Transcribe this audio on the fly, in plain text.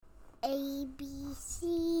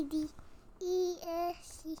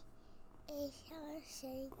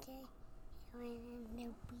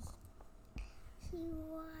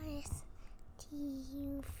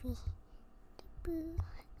C-U-V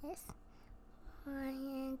W-S-Y-N-G.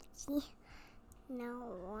 Now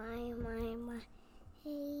why my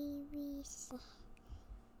ABC.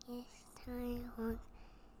 Yes, Taiwan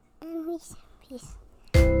and peace.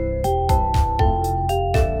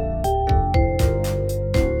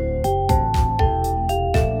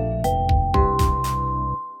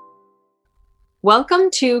 Welcome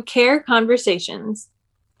to Care Conversations,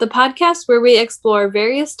 the podcast where we explore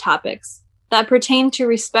various topics that pertain to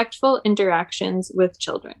respectful interactions with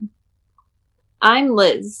children. I'm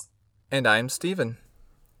Liz. And I'm Steven.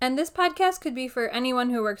 And this podcast could be for anyone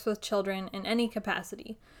who works with children in any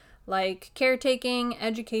capacity, like caretaking,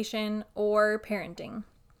 education, or parenting.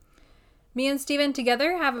 Me and Steven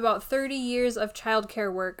together have about 30 years of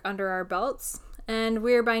childcare work under our belts, and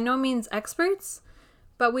we're by no means experts,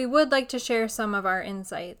 but we would like to share some of our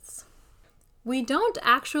insights. We don't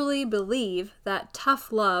actually believe that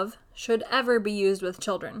tough love should ever be used with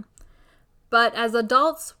children, but as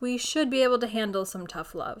adults, we should be able to handle some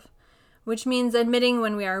tough love, which means admitting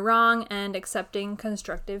when we are wrong and accepting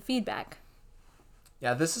constructive feedback.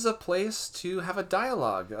 Yeah, this is a place to have a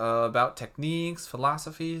dialogue about techniques,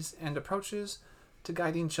 philosophies, and approaches to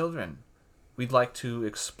guiding children. We'd like to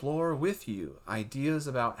explore with you ideas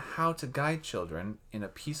about how to guide children in a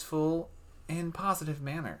peaceful and positive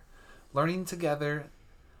manner, learning together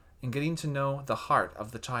and getting to know the heart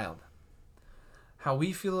of the child. How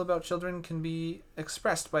we feel about children can be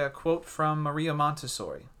expressed by a quote from Maria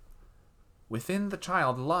Montessori. Within the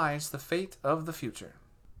child lies the fate of the future.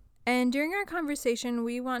 And during our conversation,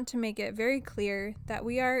 we want to make it very clear that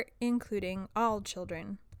we are including all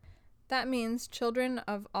children. That means children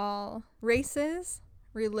of all races,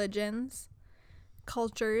 religions,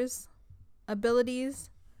 cultures,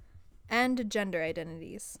 abilities, and gender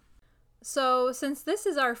identities. So, since this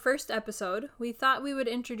is our first episode, we thought we would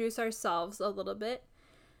introduce ourselves a little bit,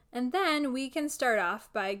 and then we can start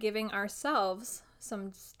off by giving ourselves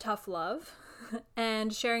some tough love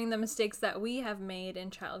and sharing the mistakes that we have made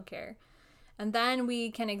in childcare. And then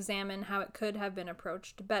we can examine how it could have been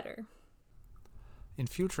approached better. In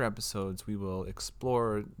future episodes, we will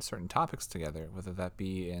explore certain topics together, whether that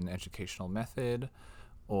be an educational method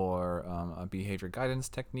or a behavior guidance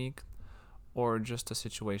technique, or just a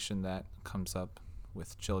situation that comes up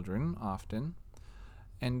with children often.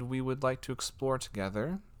 And we would like to explore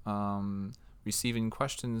together, receiving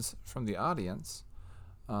questions from the audience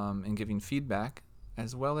and giving feedback,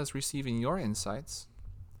 as well as receiving your insights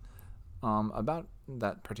about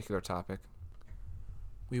that particular topic.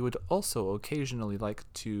 We would also occasionally like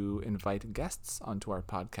to invite guests onto our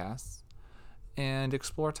podcasts and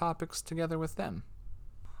explore topics together with them.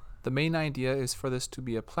 The main idea is for this to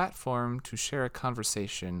be a platform to share a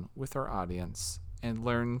conversation with our audience and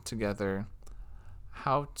learn together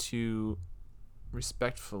how to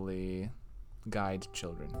respectfully guide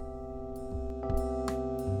children.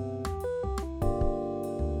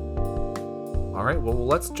 All right, well,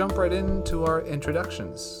 let's jump right into our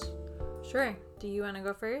introductions. Sure. Do you want to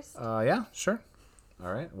go first? Yeah, sure.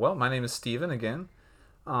 All right. Well, my name is Steven again.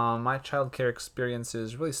 My childcare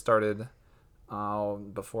experiences really started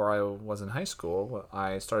before I was in high school.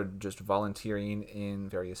 I started just volunteering in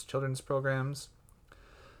various children's programs.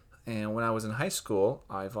 And when I was in high school,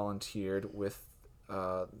 I volunteered with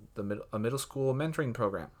a middle school mentoring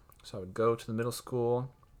program. So I would go to the middle school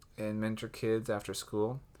and mentor kids after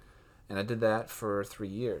school. And I did that for 3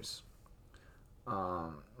 years.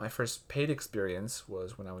 My first paid experience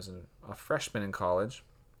was when I was a freshman in college.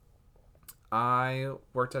 I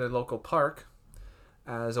worked at a local park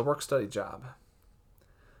as a work-study job.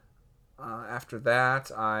 After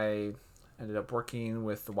that, I ended up working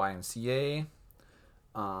with the YMCA.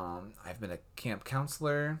 I've been a camp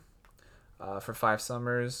counselor for 5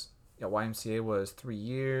 summers. YMCA was 3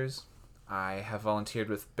 years. I have volunteered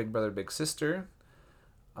with Big Brother Big Sister.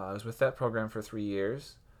 I was with that program for 3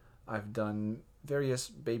 years. I've done various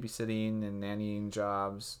babysitting and nannying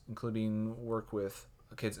jobs, including work with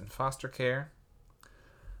kids in foster care.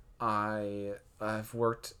 I've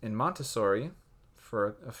worked in Montessori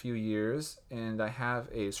for a few years, and I have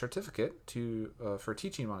a certificate for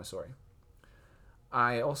teaching Montessori.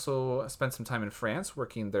 I also spent some time in France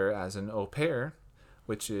working there as an au pair,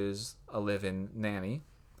 which is a live-in nanny,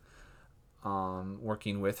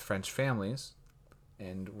 working with French families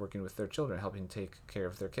and working with their children, helping take care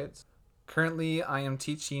of their kids. Currently, I am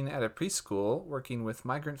teaching at a preschool, working with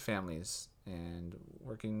migrant families and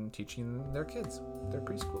teaching their kids, their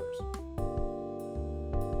preschoolers.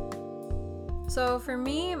 So for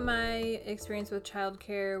me, my experience with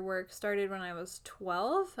childcare work started when I was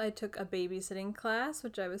 12. I took a babysitting class,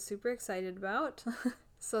 which I was super excited about.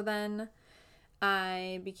 So then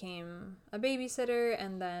I became a babysitter,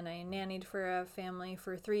 and then I nannied for a family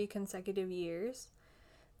for 3 consecutive years.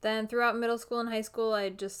 Then throughout middle school and high school, I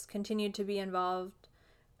just continued to be involved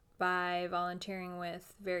by volunteering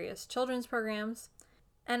with various children's programs.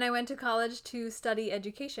 And I went to college to study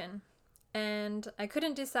education. And I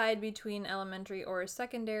couldn't decide between elementary or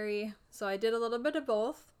secondary, so I did a little bit of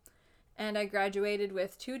both. And I graduated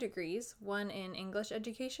with 2 degrees, one in English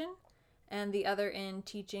education and the other in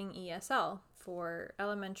teaching ESL for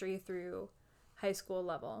elementary through high school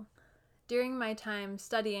level. During my time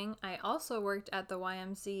studying, I also worked at the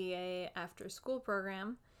YMCA after school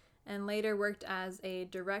program and later worked as a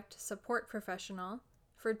direct support professional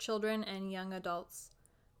for children and young adults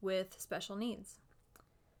with special needs.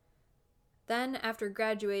 Then, after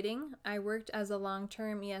graduating, I worked as a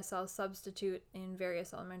long-term ESL substitute in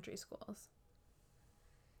various elementary schools.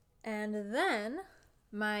 And then,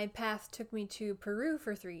 my path took me to Peru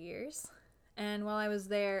for 3 years. And while I was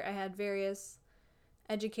there, I had various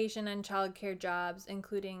education and childcare jobs,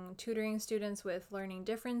 including tutoring students with learning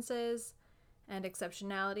differences and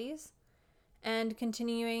exceptionalities, and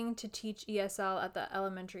continuing to teach ESL at the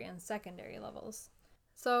elementary and secondary levels.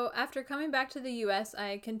 So after coming back to the US,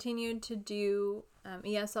 I continued to do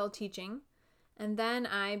ESL teaching, and then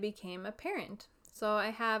I became a parent. So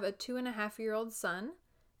I have a 2.5-year-old son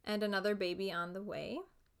and another baby on the way.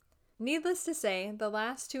 Needless to say, the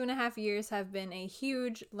last 2.5 years have been a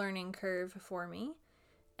huge learning curve for me,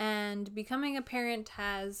 and becoming a parent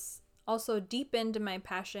has also deepened my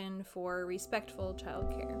passion for respectful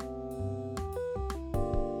childcare.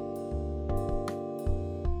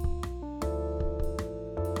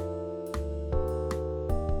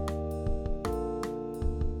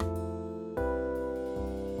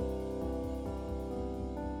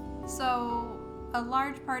 So, a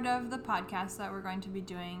large part of the podcast that we're going to be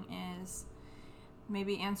doing is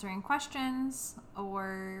maybe answering questions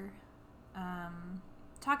or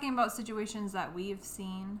talking about situations that we've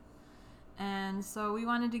seen. And so we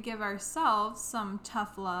wanted to give ourselves some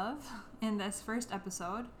tough love in this first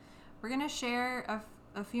episode. We're going to share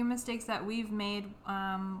a few mistakes that we've made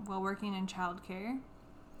while working in childcare.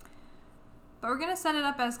 But we're going to set it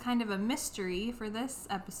up as kind of a mystery for this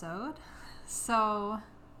episode. So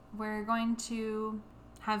we're going to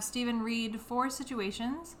have Stephen read 4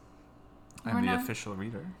 situations. I'm the official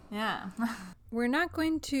reader. Yeah. We're not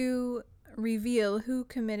going to reveal who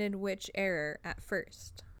committed which error at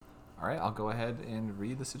first. All right, I'll go ahead and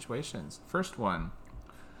read the situations. First one.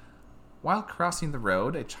 While crossing the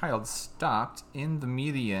road, a child stopped in the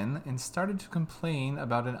median and started to complain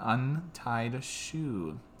about an untied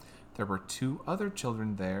shoe. There were 2 other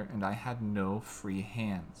children there, and I had no free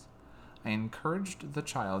hands. I encouraged the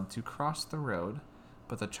child to cross the road,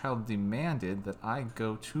 but the child demanded that I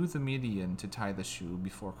go to the median to tie the shoe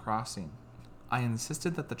before crossing. I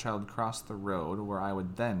insisted that the child cross the road, where I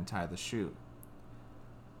would then tie the shoe.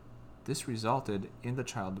 This resulted in the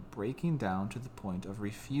child breaking down to the point of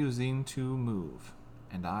refusing to move,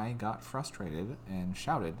 and I got frustrated and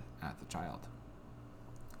shouted at the child.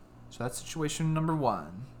 So that's situation number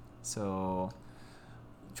 1. So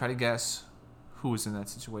try to guess who was in that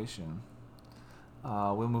situation.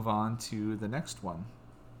 We'll move on to the next one.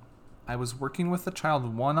 I was working with the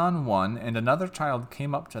child one-on-one, and another child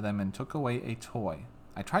came up to them and took away a toy.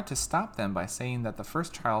 I tried to stop them by saying that the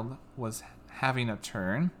first child was having a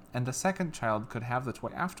turn, and the second child could have the toy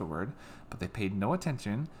afterward, but they paid no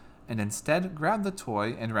attention, and instead grabbed the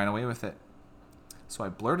toy and ran away with it. So I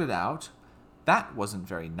blurted out, "That wasn't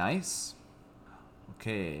very nice."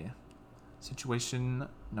 Okay, situation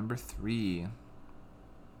number 3.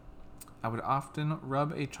 I would often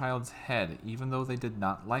rub a child's head even though they did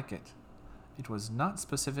not like it. It was not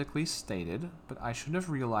specifically stated, but I should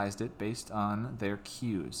have realized it based on their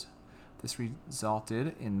cues. This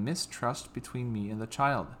resulted in mistrust between me and the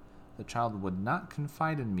child. The child would not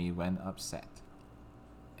confide in me when upset.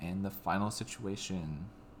 And the final situation.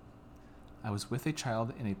 I was with a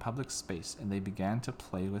child in a public space, and they began to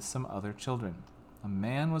play with some other children. A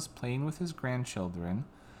man was playing with his grandchildren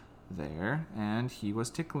there, and he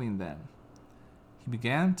was tickling them. He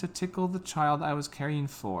began to tickle the child I was caring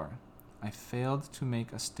for. I failed to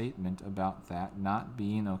make a statement about that not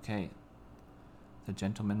being okay. The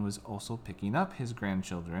gentleman was also picking up his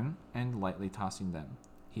grandchildren and lightly tossing them.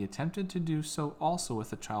 He attempted to do so also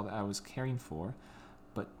with the child I was caring for,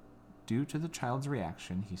 but due to the child's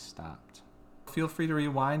reaction, he stopped. Feel free to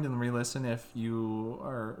rewind and re-listen if you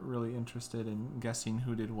are really interested in guessing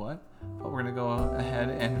who did what, but we're going to go ahead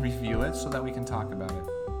and reveal it so that we can talk about it.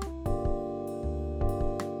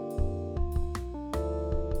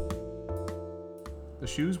 The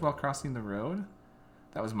shoes while crossing the road,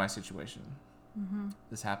 that was my situation.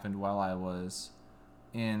 This happened while I was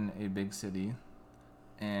in a big city,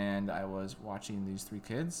 and I was watching these 3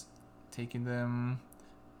 kids, taking them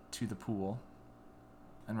to the pool.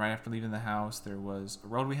 And right after leaving the house, there was a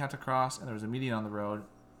road we had to cross, and there was a median on the road.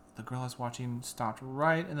 The girl I was watching stopped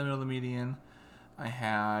right in the middle of the median. I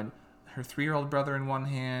had her 3-year-old brother in one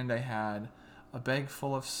hand. I had a bag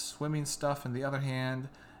full of swimming stuff in the other hand.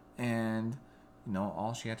 And,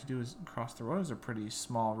 all she had to do was cross the road. It was a pretty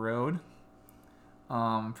small road,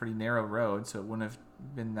 pretty narrow road, so it wouldn't have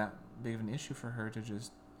been that big of an issue for her to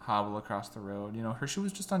just hobble across the road. Her shoe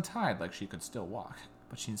was just untied, like she could still walk.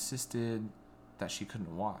 But she insisted that she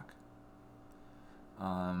couldn't walk.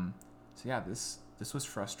 So yeah, this was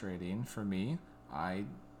frustrating for me. I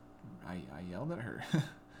yelled at her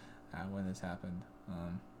when this happened.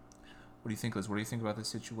 What do you think, Liz? What do you think about this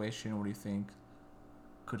situation? What do you think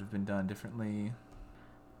could have been done differently?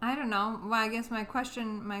 I don't know. Well, I guess my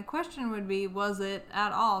question would be, was it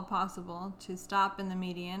at all possible to stop in the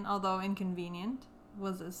median, although inconvenient?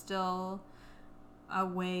 Was it still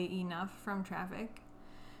away enough from traffic?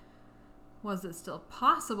 Was it still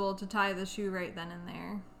possible to tie the shoe right then and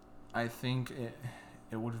there? I think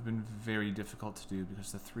it would have been very difficult to do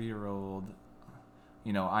because the 3-year-old,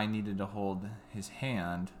 I needed to hold his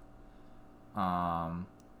hand.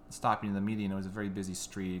 Stopping in the median, it was a very busy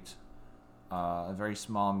street, a very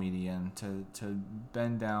small median. To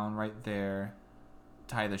bend down right there,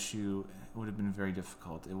 tie the shoe, it would have been very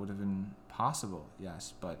difficult. It would have been possible,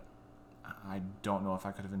 yes, but I don't know if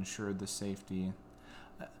I could have ensured the safety.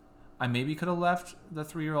 I maybe could have left the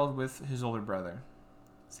 3-year-old with his older brother.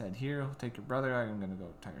 Said, here, take your brother, I'm going to go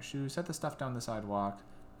tie your shoe, set the stuff down the sidewalk,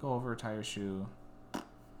 go over, tie your shoe,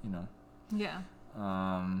 Yeah.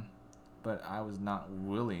 But I was not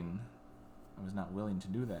willing to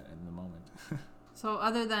do that in the moment. So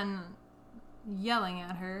other than yelling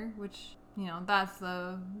at her, which, that's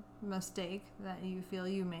the mistake that you feel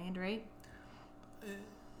you made, right?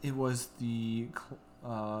 It was the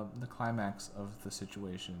climax of the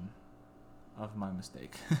situation, of my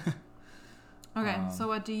mistake. Okay, so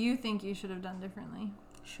what do you think you should have done differently?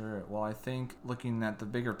 Sure. Well, I think looking at the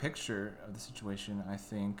bigger picture of the situation, I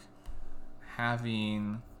think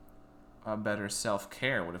having a better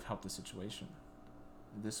self-care would have helped the situation.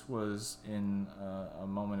 This was in a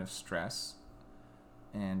moment of stress,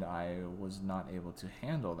 and I was not able to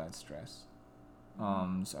handle that stress.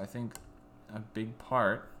 So I think a big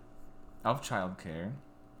part of childcare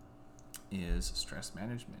is stress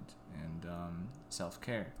management and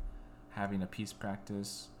self-care. Having a peace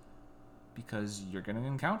practice, because you're going to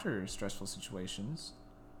encounter stressful situations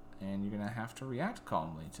and you're going to have to react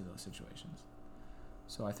calmly to those situations.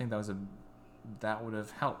 So I think that would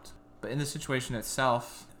have helped. But in the situation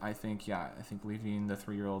itself, I think leaving the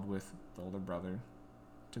 3-year-old with the older brother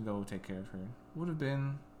to go take care of her would have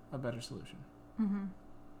been a better solution. Mm-hmm.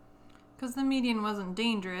 Because the median wasn't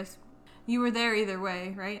dangerous. You were there either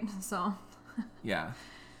way, right? So. Yeah.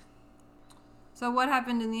 So what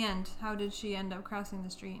happened in the end? How did she end up crossing the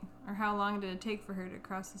street? Or how long did it take for her to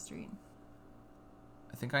cross the street?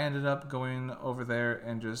 I think I ended up going over there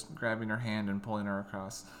and just grabbing her hand and pulling her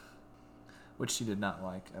across, which she did not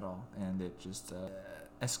like at all. And it just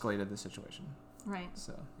escalated the situation. Right.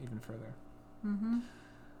 So even further. Mm-hmm.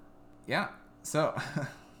 Yeah. So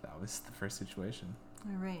that was the first situation.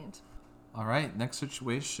 All right. Next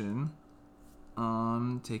situation.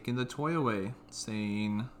 Taking the toy away,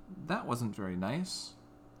 saying that wasn't very nice.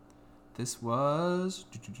 This was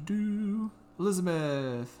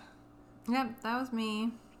Elizabeth. Yep, that was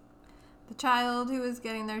me. The child who was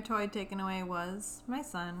getting their toy taken away was my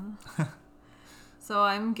son. So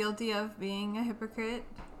I'm guilty of being a hypocrite,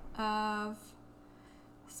 of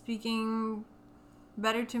speaking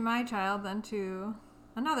better to my child than to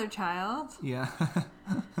another child. Yeah.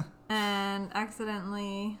 And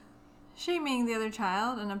accidentally shaming the other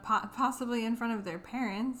child, and possibly in front of their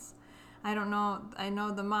parents. I don't know. I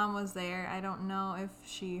know the mom was there. I don't know if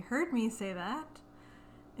she heard me say that.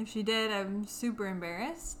 If she did, I'm super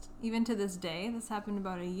embarrassed. Even to this day. This happened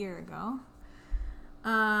about a year ago.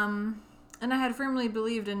 And I had firmly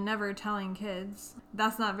believed in never telling kids.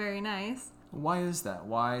 That's not very nice. Why is that?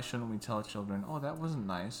 Why shouldn't we tell children, oh, that wasn't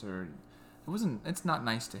nice, or it's not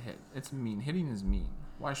nice to hit. It's mean. Hitting is mean.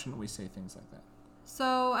 Why shouldn't we say things like that?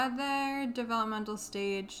 So at their developmental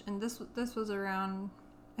stage, and this was around,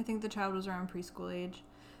 I think the child was around preschool age,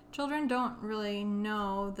 children don't really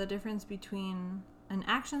know the difference between an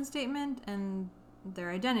action statement and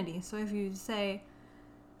their identity. So if you say,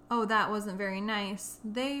 oh, that wasn't very nice,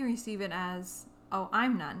 they receive it as, oh,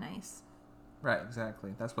 I'm not nice. Right,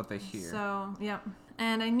 exactly. That's what they hear. So, yep.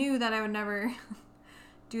 And I knew that I would never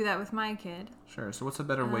do that with my kid. Sure. So what's a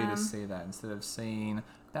better way to say that? Instead of saying,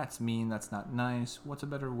 that's mean, that's not nice, what's a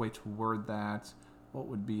better way to word that? What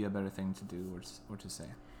would be a better thing to do or to say?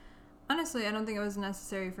 Honestly, I don't think it was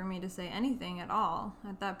necessary for me to say anything at all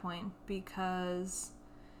at that point, because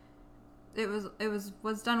it was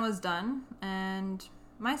what's done was done, and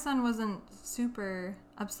my son wasn't super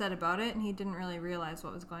upset about it, and he didn't really realize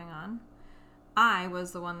what was going on. I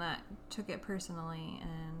was the one that took it personally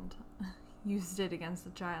and used it against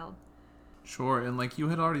the child. Sure. And like you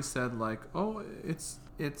had already said, like, oh, it's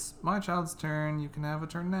my child's turn, you can have a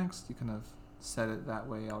turn next. You kind of said it that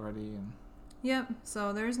way already. And Yep,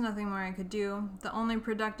 so there's nothing more I could do. The only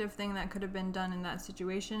productive thing that could have been done in that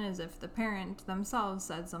situation is if the parent themselves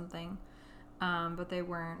said something, but they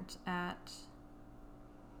weren't at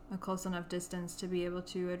a close enough distance to be able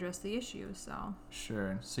to address the issue. So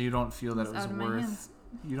sure. So you don't feel that it was out of my worth hands.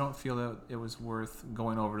 you don't feel that it was worth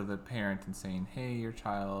going over to the parent and saying, hey, your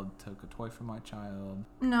child took a toy from my child?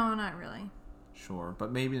 No, not really. Sure.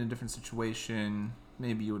 But maybe in a different situation,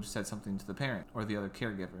 maybe you would have said something to the parent or the other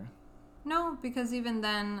caregiver. No, because even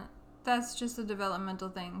then, that's just a developmental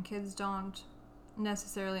thing. Kids don't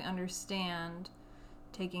necessarily understand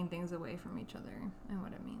taking things away from each other and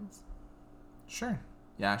what it means. Sure.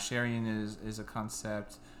 Yeah, sharing is a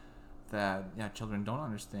concept that children don't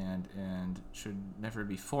understand and should never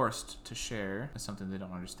be forced to share something they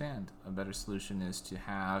don't understand. A better solution is to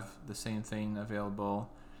have the same thing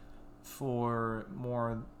available for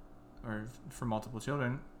multiple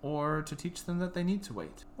children, or to teach them that they need to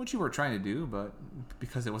wait, which you were trying to do, but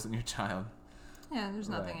because it wasn't your child. Yeah, there's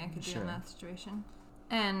nothing Right, I could do sure. in that situation.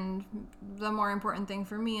 And the more important thing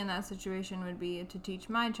for me in that situation would be to teach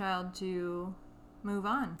my child to move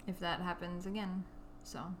on if that happens again.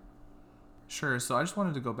 So Sure. So I just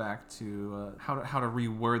wanted to go back to how to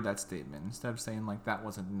reword that statement instead of saying like that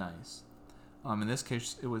wasn't nice. In this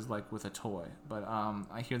case, it was like with a toy, but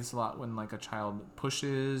I hear this a lot when like a child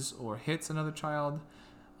pushes or hits another child.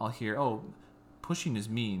 I'll hear, "Oh, pushing is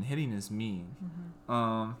mean, hitting is mean."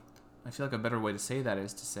 I feel like a better way to say that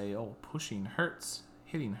is to say, "Oh, pushing hurts,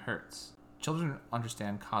 hitting hurts." Children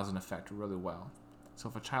understand cause and effect really well. So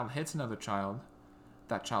if a child hits another child,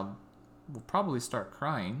 that child will probably start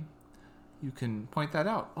crying. You can point that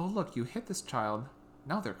out. Oh, look, you hit this child.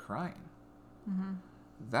 Now they're crying.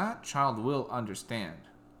 That child will understand.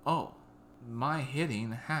 Oh, my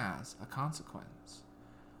hitting has a consequence.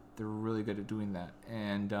 They're really good at doing that.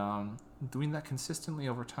 And doing that consistently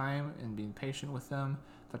over time and being patient with them,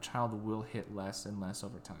 the child will hit less and less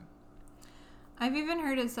over time. I've even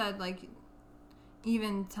heard it said, like,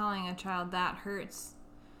 even telling a child that hurts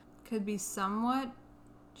could be somewhat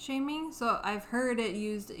shaming. So I've heard it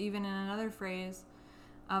used even in another phrase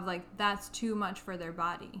of like, that's too much for their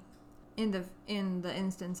body, in the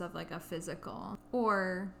instance of like a physical,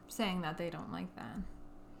 or saying that they don't like that.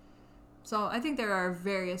 So I think there are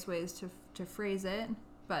various ways to phrase it,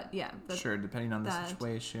 but yeah. Sure, depending on the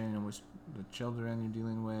situation and which the children you're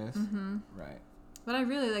dealing with. Right. But I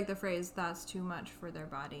really like the phrase, that's too much for their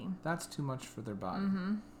body. That's too much for their body.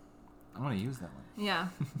 I'm going to use that one. Yeah,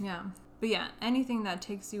 yeah. But yeah, anything that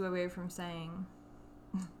takes you away from saying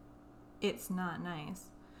it's not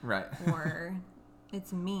nice, Right. or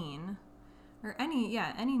it's mean, or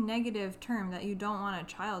any negative term that you don't want a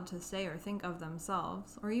child to say or think of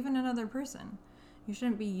themselves, or even another person. You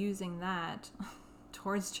shouldn't be using that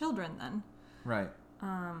towards children then. Right.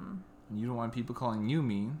 You don't want people calling you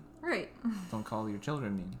mean. Right. Don't call your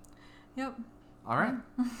children mean. Yep. All right.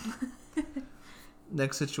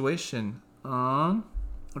 Next situation.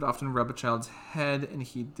 Would often rub a child's head, and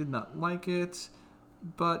he did not like it,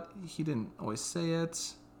 but he didn't always say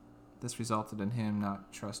it. This resulted in him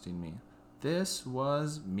not trusting me. This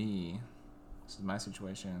was me. This is my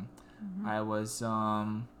situation. I was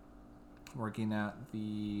working at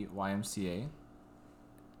the YMCA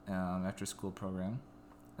after school program,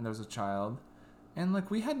 and there was a child, and like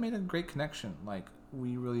we had made a great connection. Like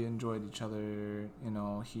we really enjoyed each other. You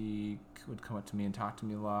know, he would come up to me and talk to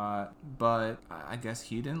me a lot, but I guess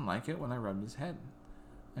he didn't like it when I rubbed his head.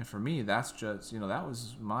 And for me, that's just, that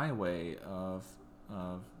was my way of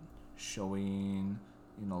showing,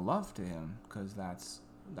 love to him, because that's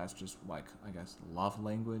just like, I guess, love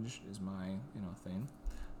language is my, thing.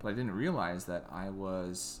 But I didn't realize that I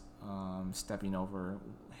was stepping over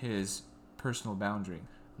his personal boundary.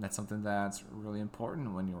 And that's something that's really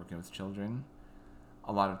important when you're working with children.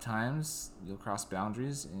 A lot of times you'll cross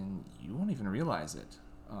boundaries and you won't even realize it.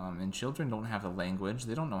 And children don't have the language.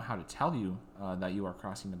 They don't know how to tell you that you are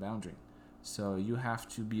crossing the boundary. So you have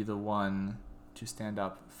to be the one to stand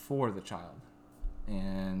up for the child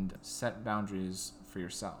and set boundaries for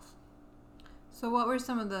yourself. So what were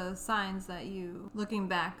some of the signs that you, looking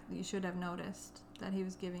back, you should have noticed that he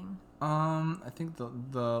was giving? I think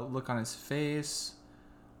the look on his face,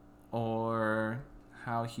 or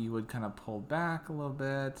how he would kind of pull back a little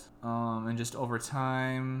bit, and just over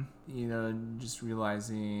time, just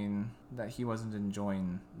realizing that he wasn't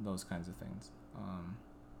enjoying those kinds of things.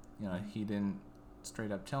 He didn't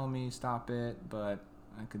straight up tell me stop it, but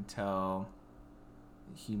I could tell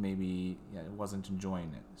he maybe wasn't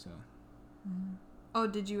enjoying it. So. Mm-hmm. Oh,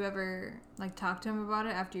 did you ever talk to him about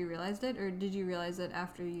it after you realized it, or did you realize it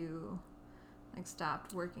after you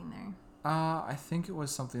stopped working there? I think it was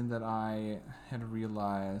something that I had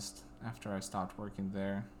realized after I stopped working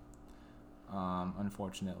there.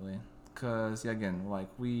 Unfortunately, because again,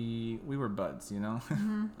 we were buds,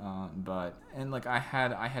 Mm-hmm.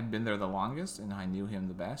 I had been there the longest, and I knew him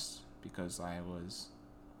the best because I was,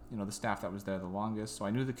 the staff that was there the longest, so I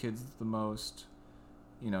knew the kids the most.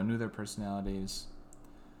 Knew their personalities.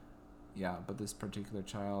 Yeah, but this particular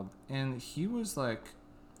child, and he was I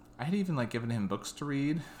had even given him books to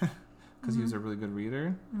read because he was a really good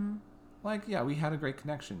reader. Mm-hmm. We had a great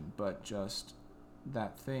connection, but just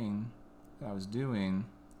that thing that I was doing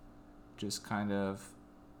just kind of,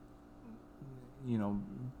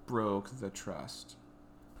 broke the trust.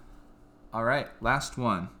 All right, last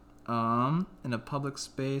one. In a public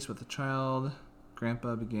space with a child,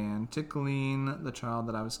 Grandpa began tickling the child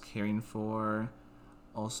that I was caring for,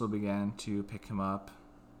 also began to pick him up,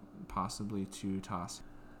 possibly to toss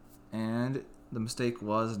him. And the mistake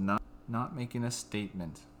was not making a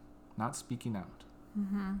statement, not speaking out.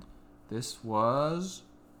 Mm-hmm. This was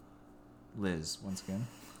Liz, once again.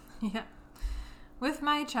 Yeah. With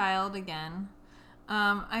my child again,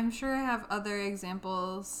 I'm sure I have other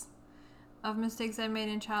examples of mistakes I made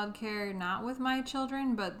in childcare, not with my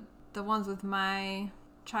children, but the ones with my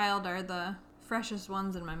child are the freshest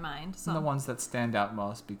ones in my mind. So. And the ones that stand out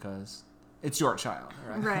most because it's your child,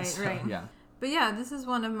 right? Right, So, right. Yeah. But yeah, this is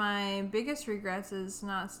one of my biggest regrets, is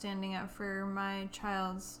not standing up for my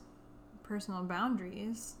child's personal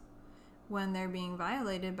boundaries when they're being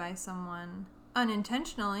violated by someone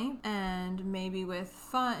unintentionally, and maybe with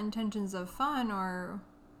intentions of fun or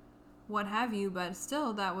what have you, but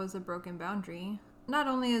still that was a broken boundary. Not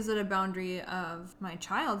only is it a boundary of my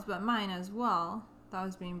child's, but mine as well, that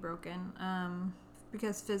was being broken,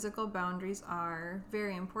 because physical boundaries are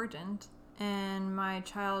very important. And my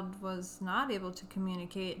child was not able to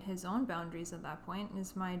communicate his own boundaries at that point.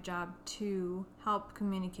 It's my job to help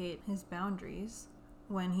communicate his boundaries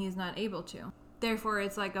when he's not able to. Therefore,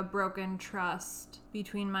 it's like a broken trust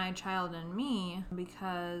between my child and me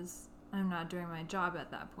because I'm not doing my job at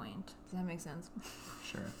that point. Does that make sense?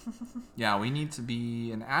 Sure. Yeah, we need to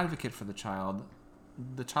be an advocate for the child.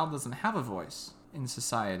 The child doesn't have a voice in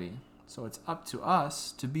society, so it's up to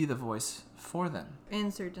us to be the voice for them.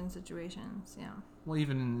 In certain situations, yeah. Well,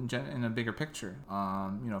 even in a bigger picture,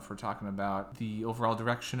 if we're talking about the overall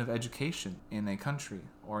direction of education in a country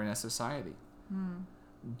or in a society,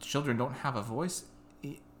 children don't have a voice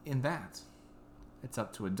in that. It's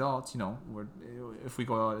up to adults, if we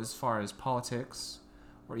go as far as politics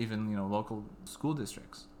or even, local school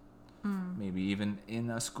districts, maybe even in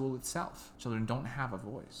a school itself, children don't have a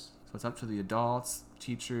voice. So it's up to the adults,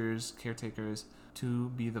 teachers, caretakers to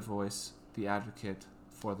be the voice, the advocate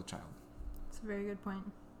for the child. That's a very good point.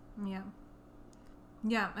 Yeah.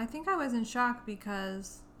 Yeah, I think I was in shock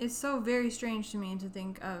because it's so very strange to me to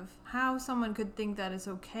think of how someone could think that it's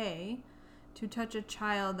okay to touch a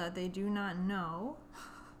child that they do not know.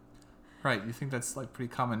 Right, you think that's pretty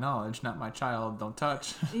common knowledge, not my child, don't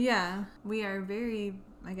touch. Yeah, we are very,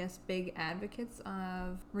 big advocates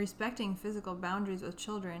of respecting physical boundaries with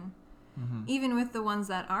children, even with the ones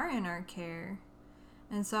that are in our care.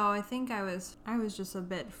 And so I think I was just a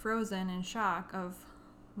bit frozen in shock of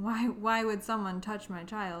why would someone touch my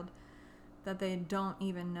child that they don't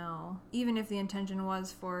even know? Even if the intention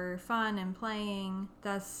was for fun and playing,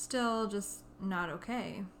 that's still just not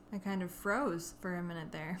okay. I kind of froze for a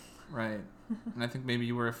minute there. Right. And I think maybe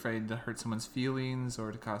you were afraid to hurt someone's feelings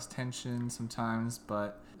or to cause tension sometimes,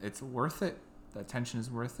 but it's worth it. That tension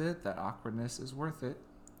is worth it. That awkwardness is worth it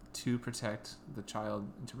to protect the child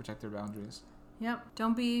and to protect their boundaries. Yep.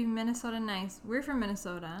 Don't be Minnesota nice. We're from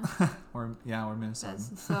Minnesota. We're Minnesota.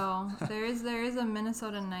 So there is a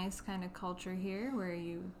Minnesota nice kind of culture here where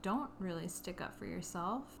you don't really stick up for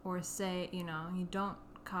yourself or say, you don't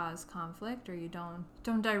cause conflict or you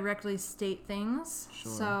don't directly state things.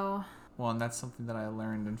 Sure. So well, and that's something that I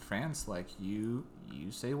learned in France. You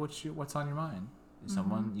say what's on your mind.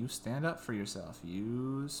 Someone, you stand up for yourself.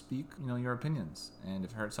 You speak, your opinions. And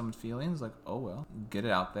if it hurts someone's feelings, like, oh well, get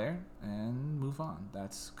it out there and move on.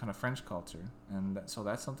 That's kind of French culture. And so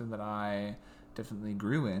that's something that I definitely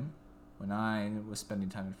grew in when I was spending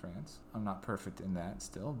time in France. I'm not perfect in that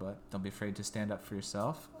still, but don't be afraid to stand up for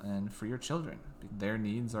yourself and for your children. Their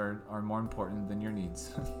needs are more important than your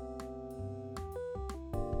needs.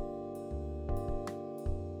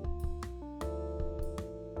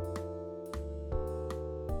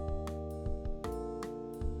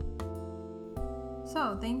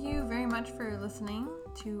 So, thank you very much for listening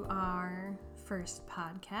to our first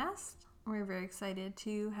podcast. We're very excited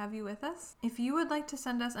to have you with us. If you would like to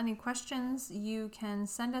send us any questions, you can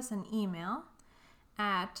send us an email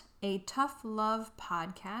at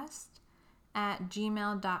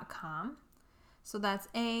atoughlovepodcast@gmail.com. So that's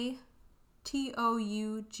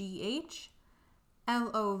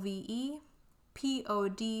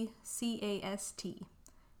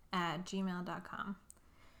atoughlovepodcast@gmail.com.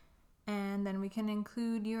 And then we can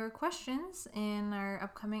include your questions in our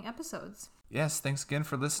upcoming episodes. Yes, thanks again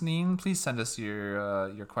for listening. Please send us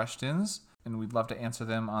your questions, and we'd love to answer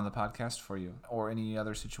them on the podcast for you. Or any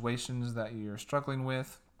other situations that you're struggling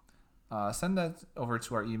with, send that over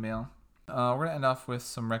to our email. We're going to end off with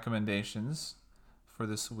some recommendations for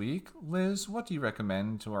this week. Liz, what do you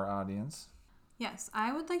recommend to our audience? Yes,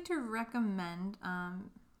 I would like to recommend, I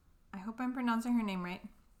hope I'm pronouncing her name right,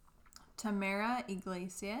 Tamara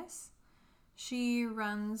Iglesias. She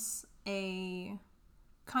runs a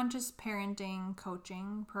conscious parenting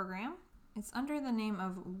coaching program. It's under the name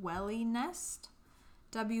of Welly Nest,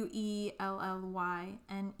 WELLYNEST.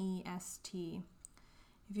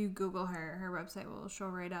 If you Google her, her website will show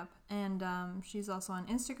right up. And she's also on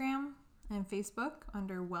Instagram and Facebook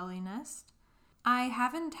under Welly Nest. I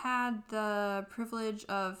haven't had the privilege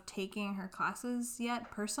of taking her classes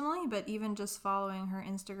yet personally, but even just following her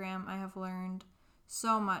Instagram, I have learned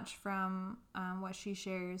so much from what she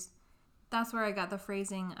shares. That's where I got the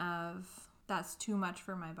phrasing of, that's too much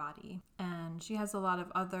for my body. And she has a lot of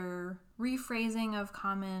other rephrasing of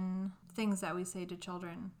common things that we say to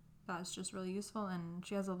children. That's just really useful, and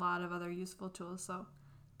she has a lot of other useful tools, so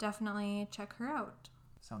definitely check her out.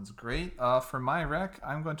 Sounds great. For my rec,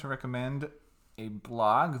 I'm going to recommend a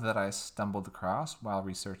blog that I stumbled across while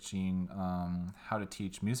researching how to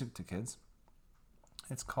teach music to kids.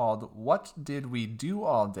 It's called What Did We Do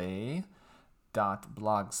All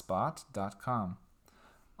Day.blogspot.com.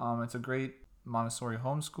 It's a great Montessori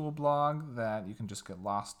homeschool blog that you can just get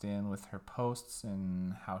lost in with her posts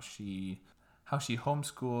and how she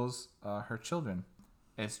homeschools her children.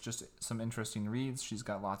 It's just some interesting reads. She's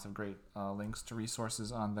got lots of great links to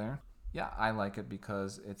resources on there. Yeah, I like it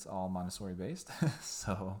because it's all Montessori based.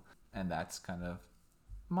 And that's kind of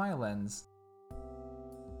my lens.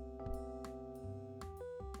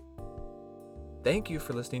 Thank you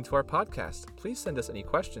for listening to our podcast. Please send us any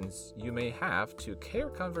questions you may have to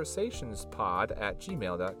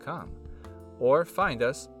careconversationspod@gmail.com or find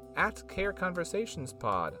us at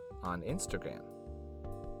careconversationspod on Instagram.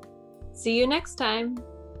 See you next time.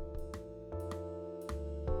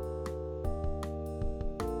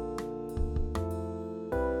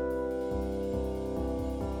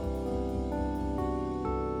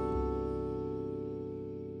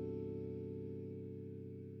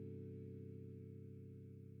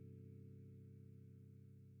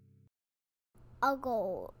 I'll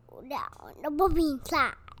go down the bobbing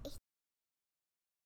slide.